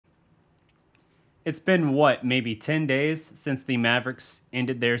It's been, what, maybe 10 days since the Mavericks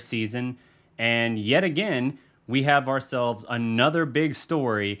ended their season, and yet again, we have ourselves another big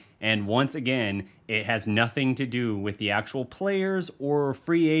story, and once again, it has nothing to do with the actual players or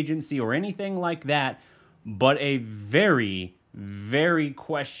free agency or anything like that, but a very, very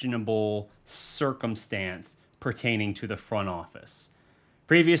questionable circumstance pertaining to the front office.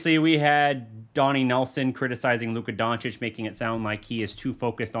 Previously, we had Donnie Nelson criticizing Luka Doncic, making it sound like he is too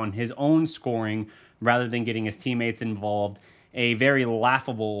focused on his own scoring rather than getting his teammates involved. A very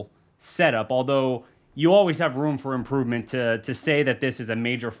laughable setup, although you always have room for improvement. To say that this is a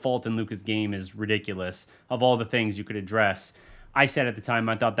major fault in Luka's game is ridiculous, of all the things you could address. I said at the time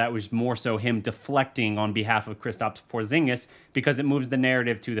I thought that was more so him deflecting on behalf of Kristaps Porzingis because it moves the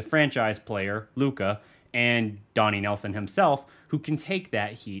narrative to the franchise player, Luka, and Donnie Nelson himself, who can take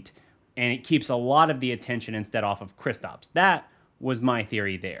that heat, and it keeps a lot of the attention instead off of Kristaps. That was my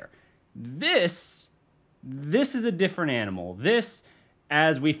theory there. This is a different animal. This,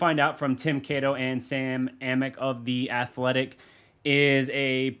 as we find out from Tim Cato and Sam Amick of The Athletic, is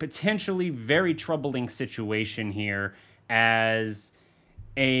a potentially very troubling situation here, as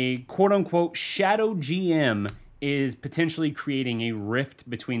a quote-unquote shadow GM is potentially creating a rift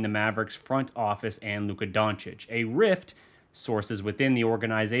between the Mavericks front office and Luka Doncic. A rift, sources within the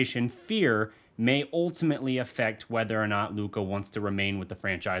organization fear, may ultimately affect whether or not Luka wants to remain with the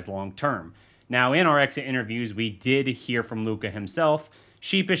franchise long term. Now, in our exit interviews, we did hear from Luka himself,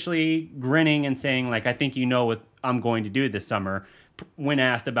 sheepishly grinning and saying, like, I think you know what I'm going to do this summer, when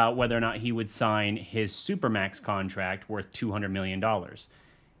asked about whether or not he would sign his Supermax contract worth $200 million.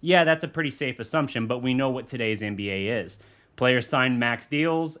 Yeah, that's a pretty safe assumption, but we know what today's NBA is. Players sign max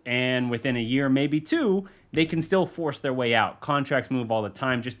deals, and within a year, maybe two, they can still force their way out. Contracts move all the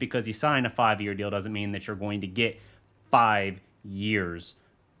time. Just because you sign a 5-year deal doesn't mean that you're going to get 5 years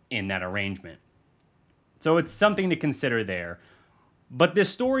in that arrangement. So it's something to consider there. But this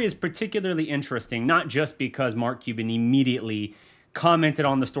story is particularly interesting, not just because Mark Cuban immediately commented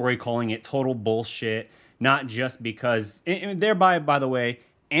on the story calling it total bullshit, not just because, and thereby, by the way,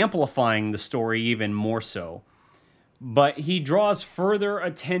 amplifying the story even more so, but he draws further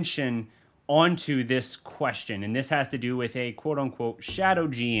attention onto this question, and this has to do with a quote-unquote shadow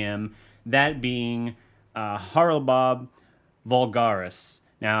GM, that being Haralbob Vulgaris.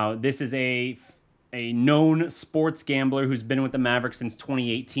 Now, this is a known sports gambler who's been with the Mavericks since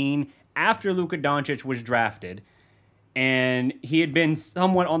 2018, after Luka Doncic was drafted, and he had been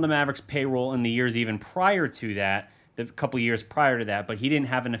somewhat on the Mavericks payroll in the years even prior to that, the couple years prior to that, but he didn't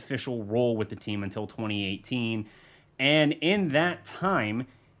have an official role with the team until 2018. And in that time,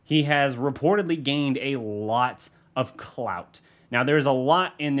 he has reportedly gained a lot of clout. Now, there's a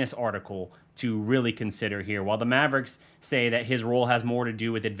lot in this article to really consider here. While the Mavericks say that his role has more to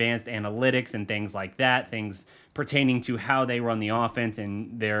do with advanced analytics and things like that, things pertaining to how they run the offense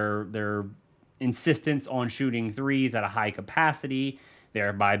and their insistence on shooting threes at a high capacity,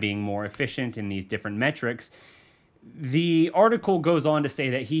 thereby being more efficient in these different metrics. The article goes on to say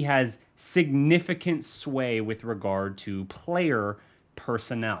that he has significant sway with regard to player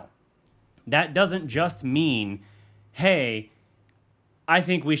personnel. That doesn't just mean, hey, I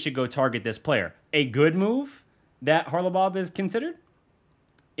think we should go target this player. A good move that Haralabob is considered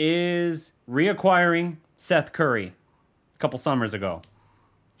is reacquiring Seth Curry a couple summers ago.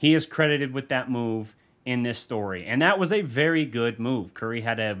 He is credited with that move in this story, and that was a very good move. Curry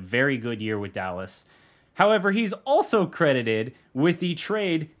had a very good year with Dallas. However, he's also credited with the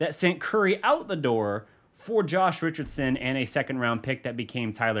trade that sent Curry out the door for Josh Richardson and a second-round pick that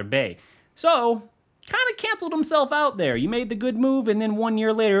became Tyler Bay. So, kind of canceled himself out there. You made the good move, and then 1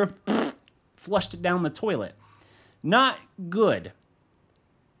 year later, flushed it down the toilet. Not good.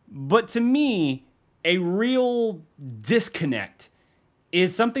 But to me, a real disconnect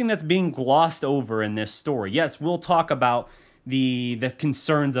is something that's being glossed over in this story. Yes, we'll talk about the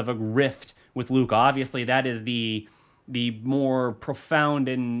concerns of a rift with Luka. Obviously, that is the more profound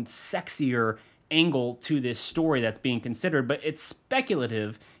and sexier angle to this story that's being considered, but it's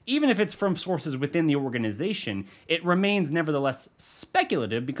speculative. Even if it's from sources within the organization, it remains nevertheless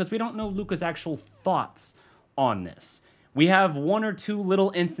speculative because we don't know Luka's actual thoughts on this. We have one or two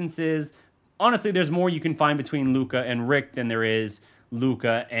little instances. Honestly, there's more you can find between Luka and Rick than there is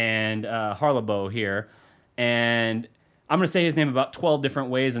Luka and Harlebo here. And I'm going to say his name about 12 different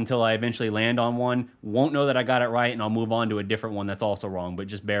ways until I eventually land on one. Won't know that I got it right, and I'll move on to a different one that's also wrong, but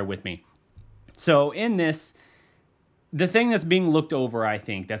just bear with me. So in this, the thing that's being looked over, I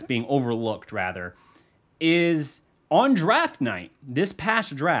think, that's being overlooked, rather, is on draft night, this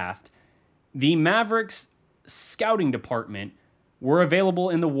past draft, the Mavericks scouting department were available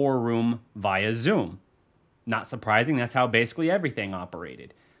in the war room via Zoom. Not surprising, that's how basically everything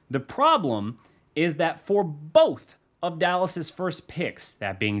operated. The problem is that for both of Dallas's first picks,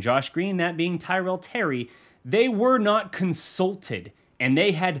 that being Josh Green, that being Tyrell Terry, they were not consulted, and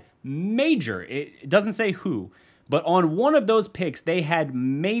they had major, it doesn't say who, but on one of those picks, they had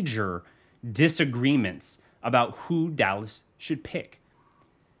major disagreements about who Dallas should pick.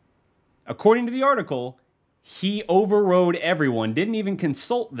 According to the article, he overrode everyone, didn't even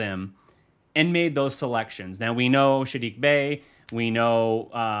consult them, and made those selections. Now, we know Sadiq Bey, we know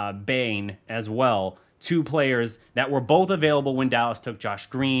Bain as well, two players that were both available when Dallas took Josh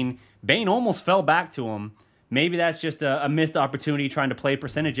Green. Bain almost fell back to him. Maybe that's just a missed opportunity trying to play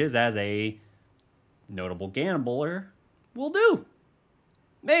percentages, as a notable gambler will do.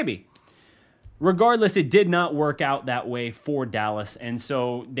 Maybe. Regardless, it did not work out that way for Dallas, and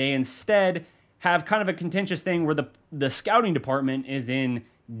so they instead have kind of a contentious thing where the scouting department is in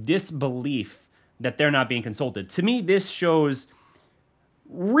disbelief that they're not being consulted. To me, this shows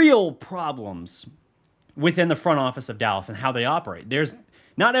real problems within the front office of Dallas and how they operate.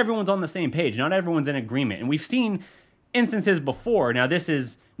 Not everyone's on the same page. Not everyone's in agreement. And we've seen instances before. Now, this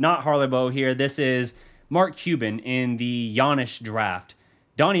is not Harlebo here. This is Mark Cuban in the Giannis draft.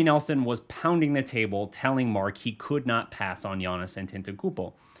 Donnie Nelson was pounding the table, telling Mark he could not pass on Giannis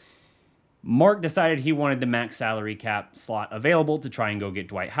Antetokounmpo. Mark decided he wanted the max salary cap slot available to try and go get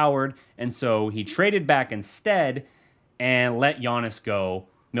Dwight Howard, and so he traded back instead and let Giannis go.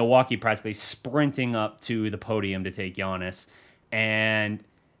 Milwaukee practically sprinting up to the podium to take Giannis, and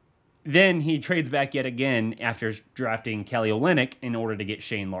then he trades back yet again after drafting Kelly Olynyk in order to get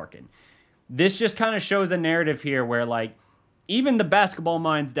Shane Larkin. This just kind of shows a narrative here where, like, even the basketball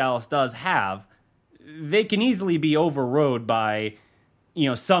minds Dallas does have, they can easily be overrode by,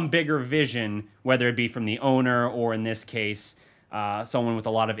 some bigger vision, whether it be from the owner or, in this case, someone with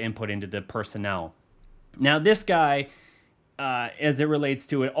a lot of input into the personnel. Now, this guy, as it relates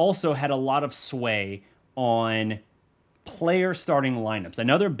to it, also had a lot of sway on player starting lineups.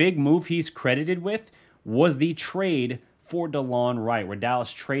 Another big move he's credited with was the trade for DeLon Wright, where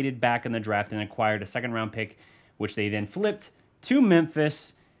Dallas traded back in the draft and acquired a second-round pick, which they then flipped to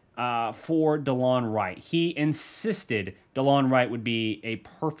Memphis for DeLon Wright. He insisted DeLon Wright would be a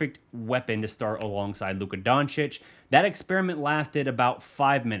perfect weapon to start alongside Luka Doncic. That experiment lasted about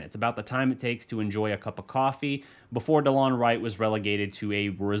 5 minutes, about the time it takes to enjoy a cup of coffee, before DeLon Wright was relegated to a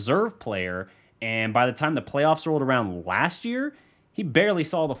reserve player. And by the time the playoffs rolled around last year, he barely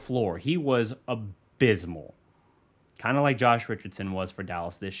saw the floor. He was abysmal. Kind of like Josh Richardson was for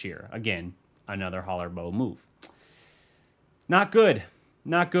Dallas this year. Again, another Hollerbo move. Not good.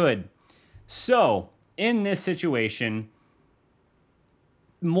 Not good. So, in this situation,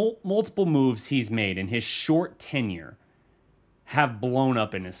 multiple moves he's made in his short tenure have blown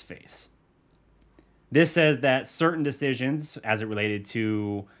up in his face. This says that certain decisions, as it related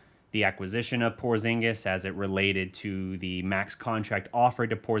to the acquisition of Porzingis, as it related to the max contract offered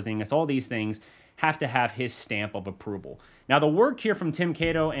to Porzingis, all these things have to have his stamp of approval. Now, the work here from Tim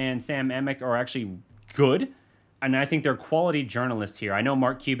Cato and Sam Amick are actually good, and I think they're quality journalists here. I know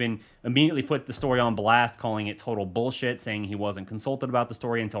Mark Cuban immediately put the story on blast, calling it total bullshit, saying he wasn't consulted about the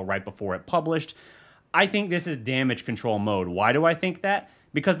story until right before it published. I think this is damage control mode. Why do I think that?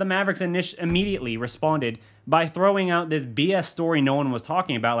 Because the Mavericks immediately responded by throwing out this BS story no one was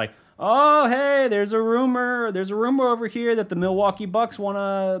talking about, like, oh, hey, there's a rumor over here that the Milwaukee Bucks want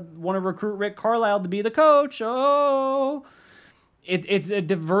to recruit Rick Carlisle to be the coach. Oh, it's a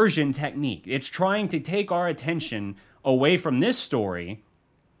diversion technique. It's trying to take our attention away from this story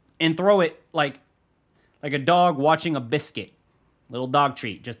and throw it like a dog watching a biscuit, little dog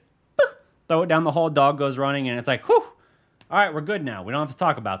treat. Just throw it down the hall. Dog goes running, and it's like, whew. All right, we're good now. We don't have to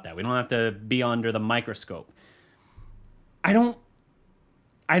talk about that. We don't have to be under the microscope. I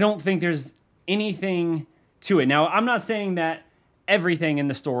don't think there's anything to it. Now, I'm not saying that everything in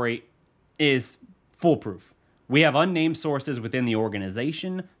the story is foolproof. We have unnamed sources within the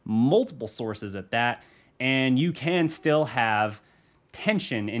organization, multiple sources at that, and you can still have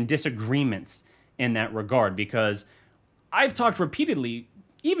tension and disagreements in that regard, because I've talked repeatedly,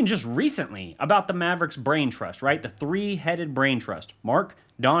 even just recently, about the Mavericks brain trust, right? The three-headed brain trust. Mark,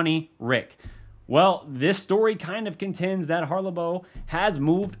 Donnie, Rick. Well, this story kind of contends that Harlebo has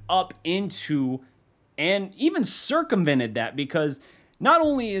moved up into and even circumvented that, because not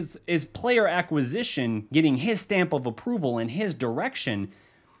only is player acquisition getting his stamp of approval in his direction,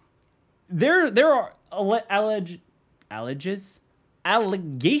 there are allegations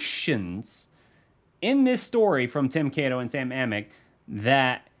in this story from Tim Cato and Sam Amick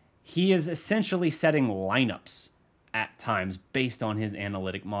that he is essentially setting lineups at times based on his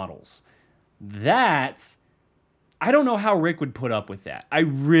analytic models. That, I don't know how Rick would put up with that. I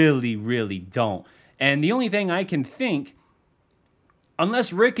really, really don't. And the only thing I can think,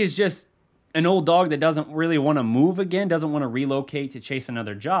 unless Rick is just an old dog that doesn't really want to move again, doesn't want to relocate to chase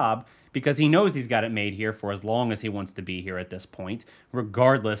another job, because he knows he's got it made here for as long as he wants to be here at this point,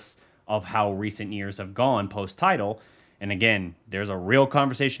 regardless of how recent years have gone post-title. And again, there's a real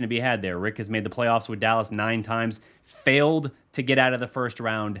conversation to be had there. Rick has made the playoffs with Dallas 9 times, failed to get out of the first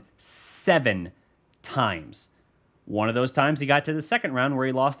round 7 times. One of those times he got to the second round where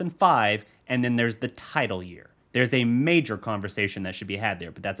he lost in 5, and then there's the title year. There's a major conversation that should be had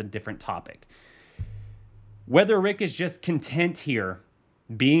there, but that's a different topic. Whether Rick is just content here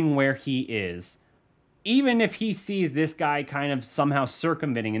being where he is, even if he sees this guy kind of somehow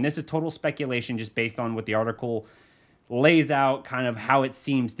circumventing, and this is total speculation just based on what the article lays out, kind of how it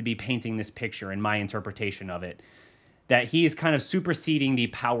seems to be painting this picture and my interpretation of it, that he's kind of superseding the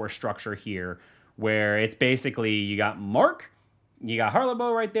power structure here, where it's basically you got Mark, you got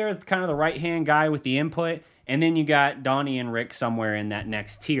Harlebo right there as kind of the right-hand guy with the input, and then you got Donnie and Rick somewhere in that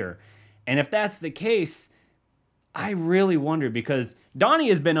next tier. And if that's the case, I really wonder, because Donnie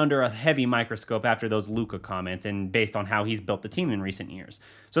has been under a heavy microscope after those Luka comments and based on how he's built the team in recent years.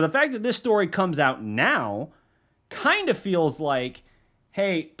 So the fact that this story comes out now kind of feels like,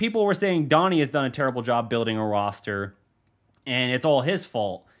 hey, people were saying Donnie has done a terrible job building a roster and it's all his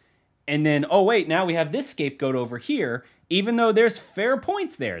fault. And then, oh wait, now we have this scapegoat over here, even though there's fair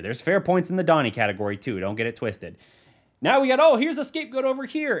points there. There's fair points in the Donnie category too, don't get it twisted. Now we got, oh, here's a scapegoat over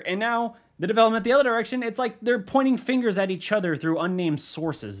here. And now the development the other direction, it's like they're pointing fingers at each other through unnamed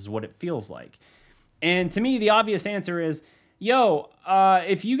sources is what it feels like. And to me, the obvious answer is, yo,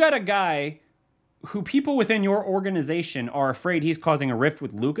 if you got a guy who people within your organization are afraid he's causing a rift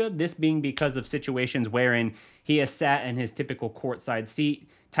with Luka, this being because of situations wherein he has sat in his typical courtside seat,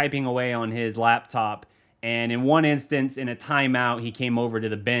 typing away on his laptop, and in one instance, in a timeout, he came over to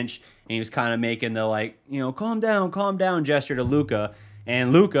the bench, and he was kind of making the, like, you know, calm down gesture to Luka.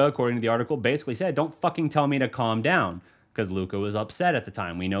 And Luka, according to the article, basically said, don't fucking tell me to calm down, because Luka was upset at the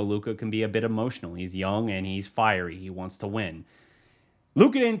time. We know Luka can be a bit emotional. He's young, and he's fiery. He wants to win.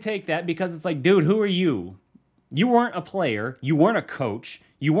 Luka didn't take that because it's like, dude, who are you? You weren't a player. You weren't a coach.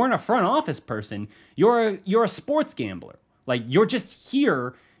 You weren't a front office person. You're a sports gambler. Like, you're just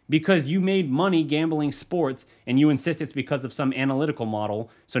here because you made money gambling sports and you insist it's because of some analytical model.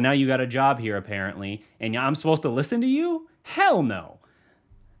 So now you got a job here, apparently, and I'm supposed to listen to you? Hell no.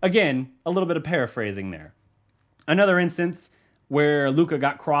 Again, a little bit of paraphrasing there. Another instance where Luka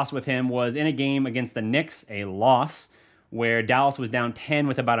got cross with him was in a game against the Knicks, a loss, where Dallas was down 10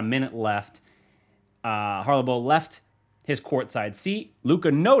 with about a minute left. Harlebo left his courtside seat.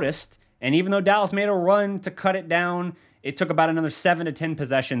 Luka noticed, and even though Dallas made a run to cut it down, it took about another 7 to 10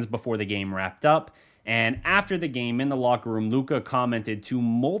 possessions before the game wrapped up. And after the game in the locker room, Luka commented to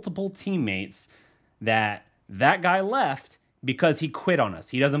multiple teammates that that guy left because he quit on us.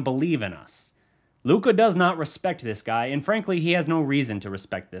 He doesn't believe in us. Luka does not respect this guy, and frankly, he has no reason to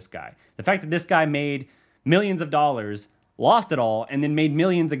respect this guy. The fact that this guy made millions of dollars, lost it all, and then made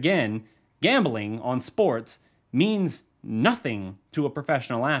millions again gambling on sports means nothing to a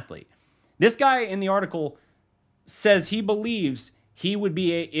professional athlete. This guy in the article says he believes he would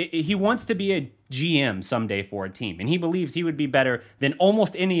be he wants to be a GM someday for a team, and he believes he would be better than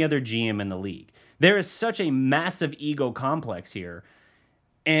almost any other GM in the league. There is such a massive ego complex here,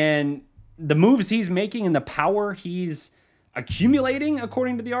 and the moves he's making and the power he's accumulating,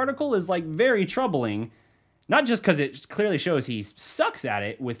 according to the article, is like very troubling. Not just because it clearly shows he sucks at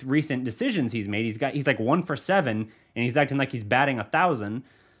it with recent decisions he's made. He's like 1 for 7, and he's acting like he's batting 1,000.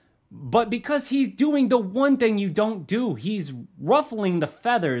 But because he's doing the one thing you don't do, he's ruffling the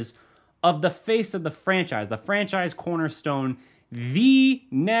feathers of the face of the franchise cornerstone, the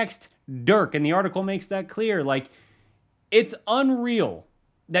next Dirk. And the article makes that clear. Like, it's unreal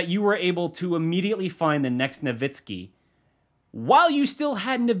that you were able to immediately find the next Nowitzki while you still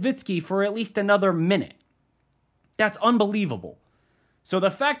had Nowitzki for at least another minute. That's unbelievable. So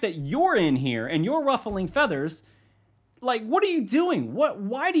the fact that you're in here and you're ruffling feathers, like, what are you doing?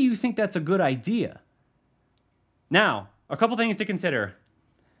 Why do you think that's a good idea? Now, a couple things to consider.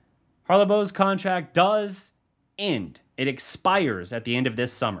 Harlebo's contract does end. It expires at the end of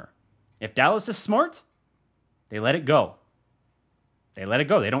this summer. If Dallas is smart, they let it go. They let it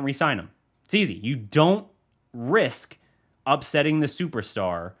go. They don't re-sign him. It's easy. You don't risk upsetting the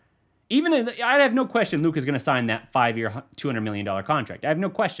superstar. I have no question Luka's going to sign that 5-year, $200 million contract. I have no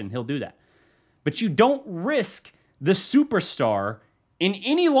question he'll do that. But you don't risk the superstar in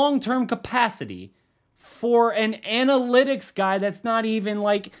any long-term capacity for an analytics guy that's not even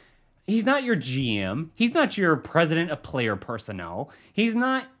like, he's not your GM. He's not your president of player personnel. He's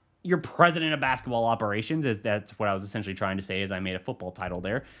not your president of basketball operations, as that's what I was essentially trying to say as I made a football title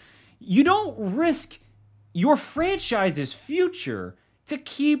there. You don't risk your franchise's future to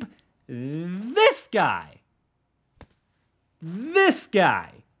keep this guy. This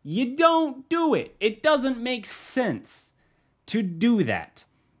guy. You don't do it. It doesn't make sense to do that.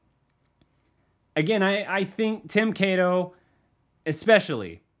 Again, I think Tim Cato,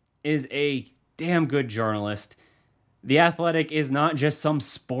 especially, is a damn good journalist. The Athletic is not just some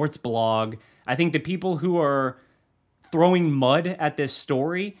sports blog. I think the people who are throwing mud at this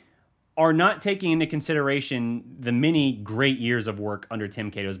story are not taking into consideration the many great years of work under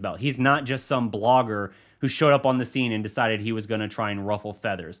Tim Cato's belt. He's not just some blogger who showed up on the scene and decided he was going to try and ruffle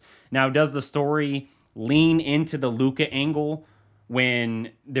feathers. Now, does the story lean into the Luka angle when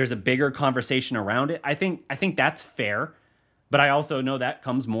there's a bigger conversation around it? I think that's fair, but I also know that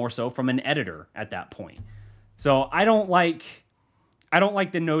comes more so from an editor at that point. So I don't like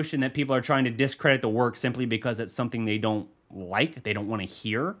the notion that people are trying to discredit the work simply because it's something they don't like, they don't want to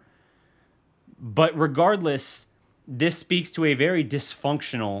hear. But regardless, this speaks to a very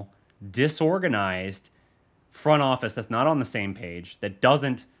dysfunctional, disorganized front office that's not on the same page, that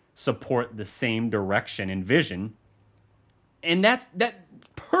doesn't support the same direction and vision. And that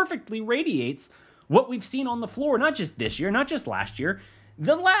perfectly radiates what we've seen on the floor, not just this year, not just last year,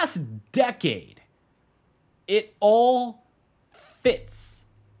 the last decade. It all fits.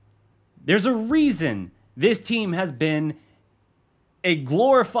 There's a reason this team has been a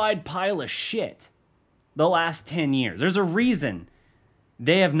glorified pile of shit the last 10 years. There's a reason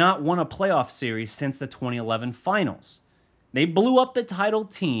they have not won a playoff series since the 2011 finals. They blew up the title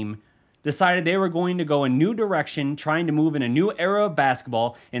team, decided they were going to go a new direction, trying to move in a new era of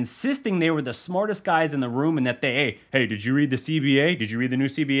basketball, insisting they were the smartest guys in the room and that hey, did you read the CBA? Did you read the new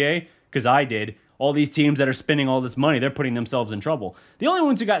CBA? Because I did. All these teams that are spending all this money, they're putting themselves in trouble. The only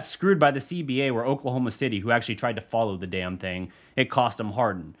ones who got screwed by the CBA were Oklahoma City, who actually tried to follow the damn thing. It cost them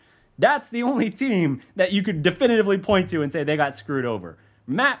Harden. That's the only team that you could definitively point to and say they got screwed over.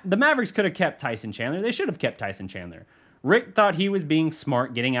 The Mavericks could have kept Tyson Chandler. They should have kept Tyson Chandler. Rick thought he was being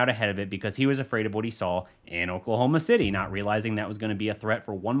smart, getting out ahead of it because he was afraid of what he saw in Oklahoma City, not realizing that was going to be a threat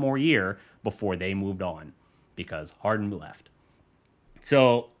for one more year before they moved on because Harden left.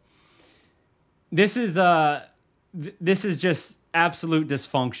 So this is just absolute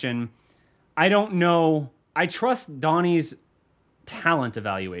dysfunction. I don't know. I trust Donnie's talent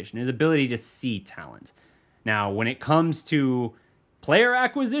evaluation, his ability to see talent. Now, when it comes to player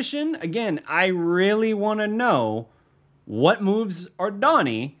acquisition, again, I really want to know what moves are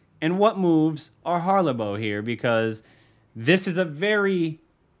Donnie and what moves are Harlebo here, because this is a very,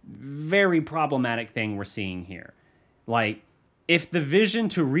 very problematic thing we're seeing here. Like, if the vision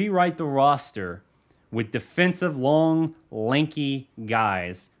to rewrite the roster with defensive, long, lanky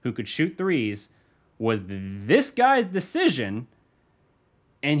guys who could shoot threes was this guy's decision,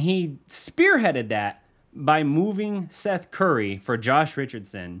 and he spearheaded that by moving Seth Curry for Josh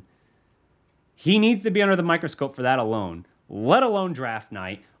Richardson, he needs to be under the microscope for that alone, let alone draft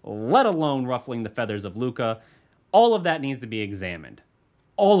night, let alone ruffling the feathers of Luka. All of that needs to be examined.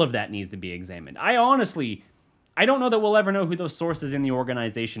 All of that needs to be examined. I don't know that we'll ever know who those sources in the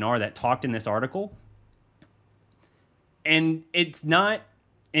organization are that talked in this article. And it's not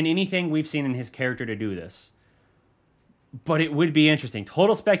in anything we've seen in his character to do this. But it would be interesting.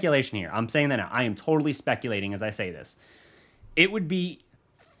 Total speculation here. I'm saying that now. I am totally speculating as I say this. It would be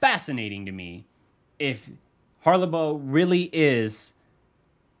fascinating to me if Harlebo really is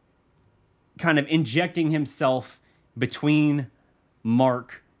kind of injecting himself between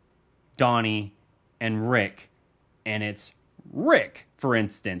Mark, Donnie, and Rick. And it's Rick, for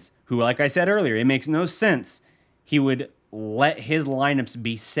instance, who, like I said earlier, it makes no sense he would let his lineups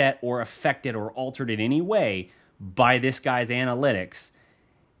be set or affected or altered in any way by this guy's analytics.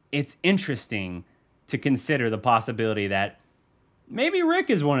 It's interesting to consider the possibility that maybe Rick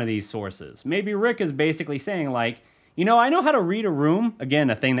is one of these sources. Maybe Rick is basically saying, like, you know, I know how to read a room. Again,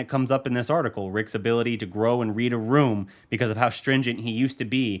 a thing that comes up in this article, Rick's ability to grow and read a room because of how stringent he used to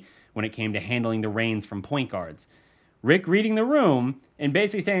be when it came to handling the reins from point guards. Rick reading the room and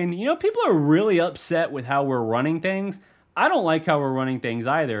basically saying, you know, people are really upset with how we're running things. I don't like how we're running things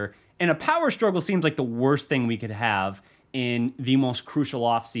either. And a power struggle seems like the worst thing we could have in the most crucial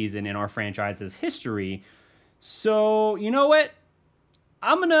offseason in our franchise's history. So, you know what?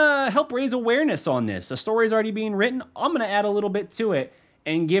 I'm going to help raise awareness on this. A story's already being written. I'm going to add a little bit to it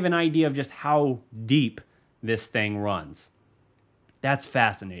and give an idea of just how deep this thing runs. That's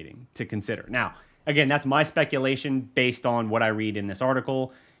fascinating to consider. Now, again, that's my speculation based on what I read in this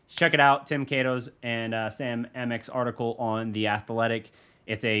article. Check it out, Tim Cato's and Sam Amick's article on The Athletic.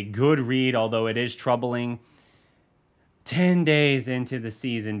 It's a good read, although it is troubling. 10 days into the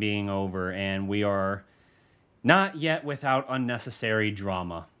season being over, and we are not yet without unnecessary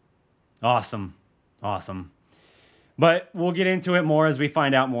drama. Awesome. Awesome. But we'll get into it more as we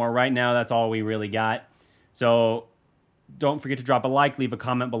find out more. Right now, that's all we really got. So don't forget to drop a like, leave a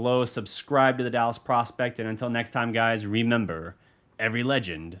comment below, subscribe to the Dallas Prospect, and until next time, guys, remember, every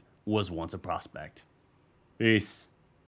legend was once a prospect. Peace.